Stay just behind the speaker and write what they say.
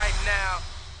now.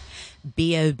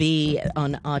 B.O.B.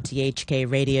 on RTHK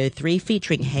Radio 3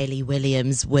 featuring Hayley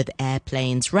Williams with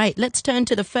Airplanes. Right, let's turn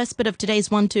to the first bit of today's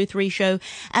 123 show.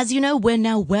 As you know, we're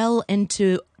now well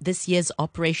into this year's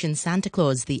Operation Santa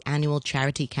Claus, the annual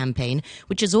charity campaign,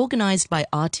 which is organized by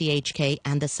RTHK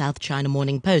and the South China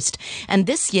Morning Post. And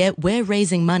this year, we're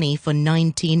raising money for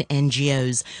 19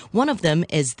 NGOs. One of them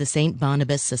is the St.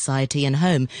 Barnabas Society and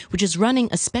Home, which is running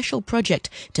a special project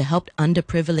to help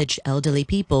underprivileged elderly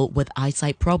people with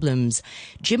eyesight problems.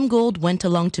 Jim Gould went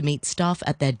along to meet staff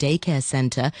at their daycare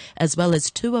center, as well as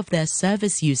two of their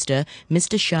service users,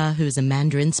 Mr. Shah, who is a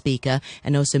Mandarin speaker,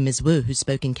 and also Ms. Wu, who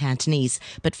spoke in Cantonese.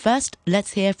 But first,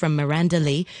 let's hear from Miranda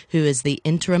Lee, who is the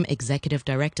interim executive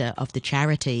director of the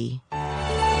charity.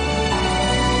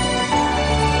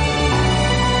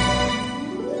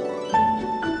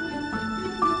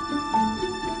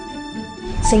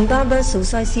 St. Barnabas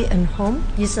Society and Home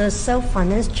is a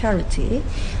self-financed charity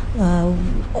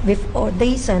with our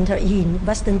day center in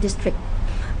Western District,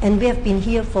 and we have been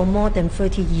here for more than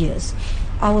 30 years.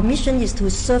 Our mission is to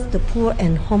serve the poor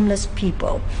and homeless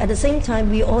people. At the same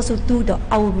time, we also do the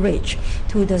outreach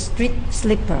to the street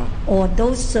sleeper or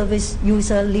those service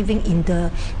users living in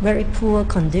the very poor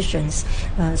conditions,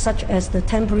 such as the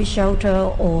temporary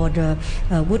shelter or the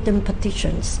wooden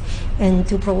partitions, and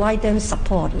to provide them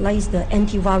support like the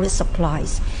antivirus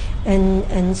supplies.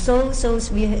 And so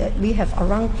we have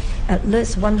around at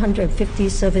least 150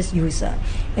 service users,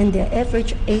 and their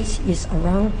average age is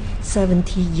around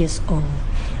 70 years old.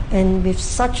 And with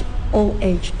such old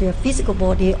age, their physical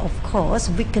body, of course,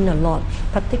 weaken a lot,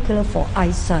 particularly for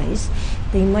eyesight.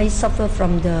 They might suffer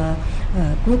from the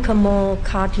glaucoma,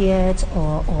 cataract,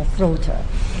 or floater.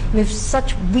 With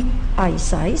such weak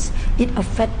eyesight, it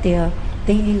affects their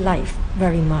daily life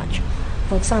very much.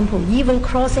 For example, even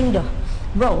crossing the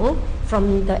road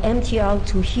from the MTR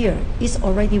to here is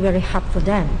already very hard for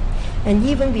them. And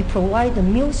even we provide the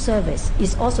meal service,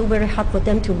 it's also very hard for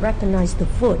them to recognize the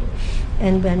food.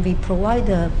 And when we provide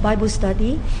the Bible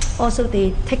study, also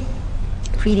they take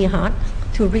pretty hard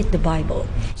to read the Bible.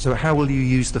 So how will you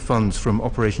use the funds from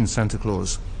Operation Santa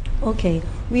Claus? Okay,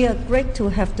 we are great to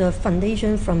have the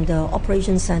foundation from the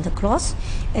Operation Santa Claus,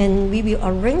 and we will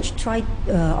arrange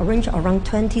around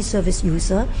 20 service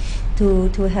users to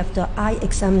have the eye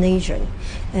examination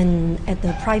and at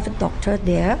the private doctor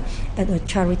there at a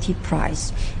charity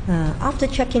price. After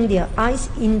checking their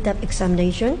eyes in-depth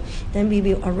examination, then we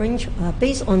will arrange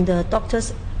based on the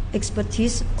doctor's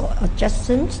expertise or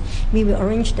adjustments, we will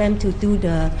arrange them to do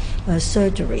the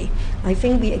surgery. I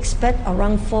think we expect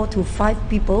around 4 to 5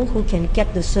 people who can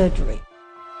get the surgery.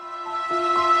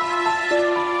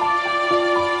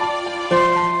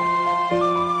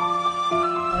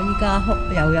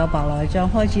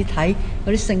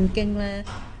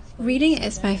 Reading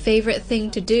is my favorite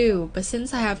thing to do, but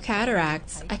since I have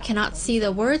cataracts, I cannot see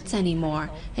the words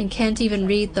anymore and can't even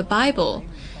read the Bible.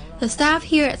 The staff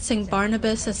here at St.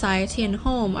 Barnabas Society and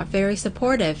Home are very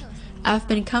supportive. I've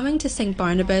been coming to St.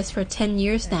 Barnabas for 10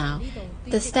 years now.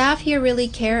 The staff here really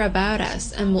care about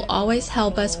us and will always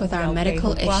help us with our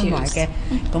medical issues.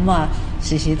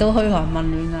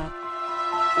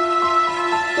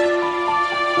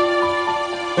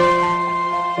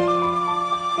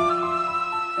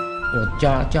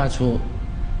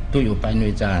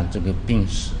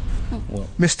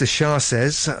 Mr. Shah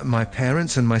says, my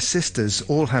parents and my sisters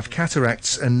all have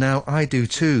cataracts and now I do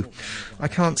too. I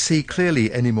can't see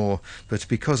clearly anymore, but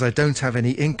because I don't have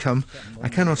any income, I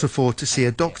cannot afford to see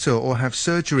a doctor or have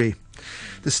surgery.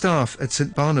 The staff at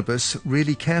St. Barnabas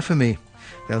really care for me.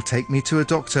 They'll take me to a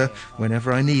doctor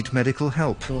whenever I need medical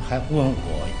help.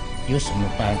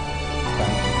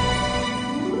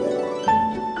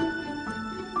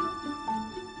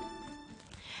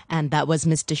 And that was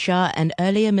Mr. Shah and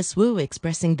earlier Ms. Wu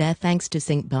expressing their thanks to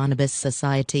St. Barnabas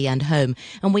Society and Home.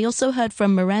 And we also heard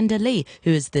from Miranda Lee,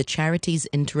 who is the charity's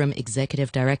interim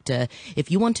executive director. If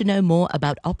you want to know more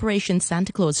about Operation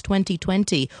Santa Claus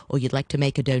 2020 or you'd like to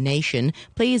make a donation,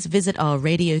 please visit our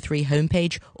Radio 3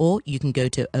 homepage or you can go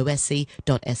to osc.scmp.com.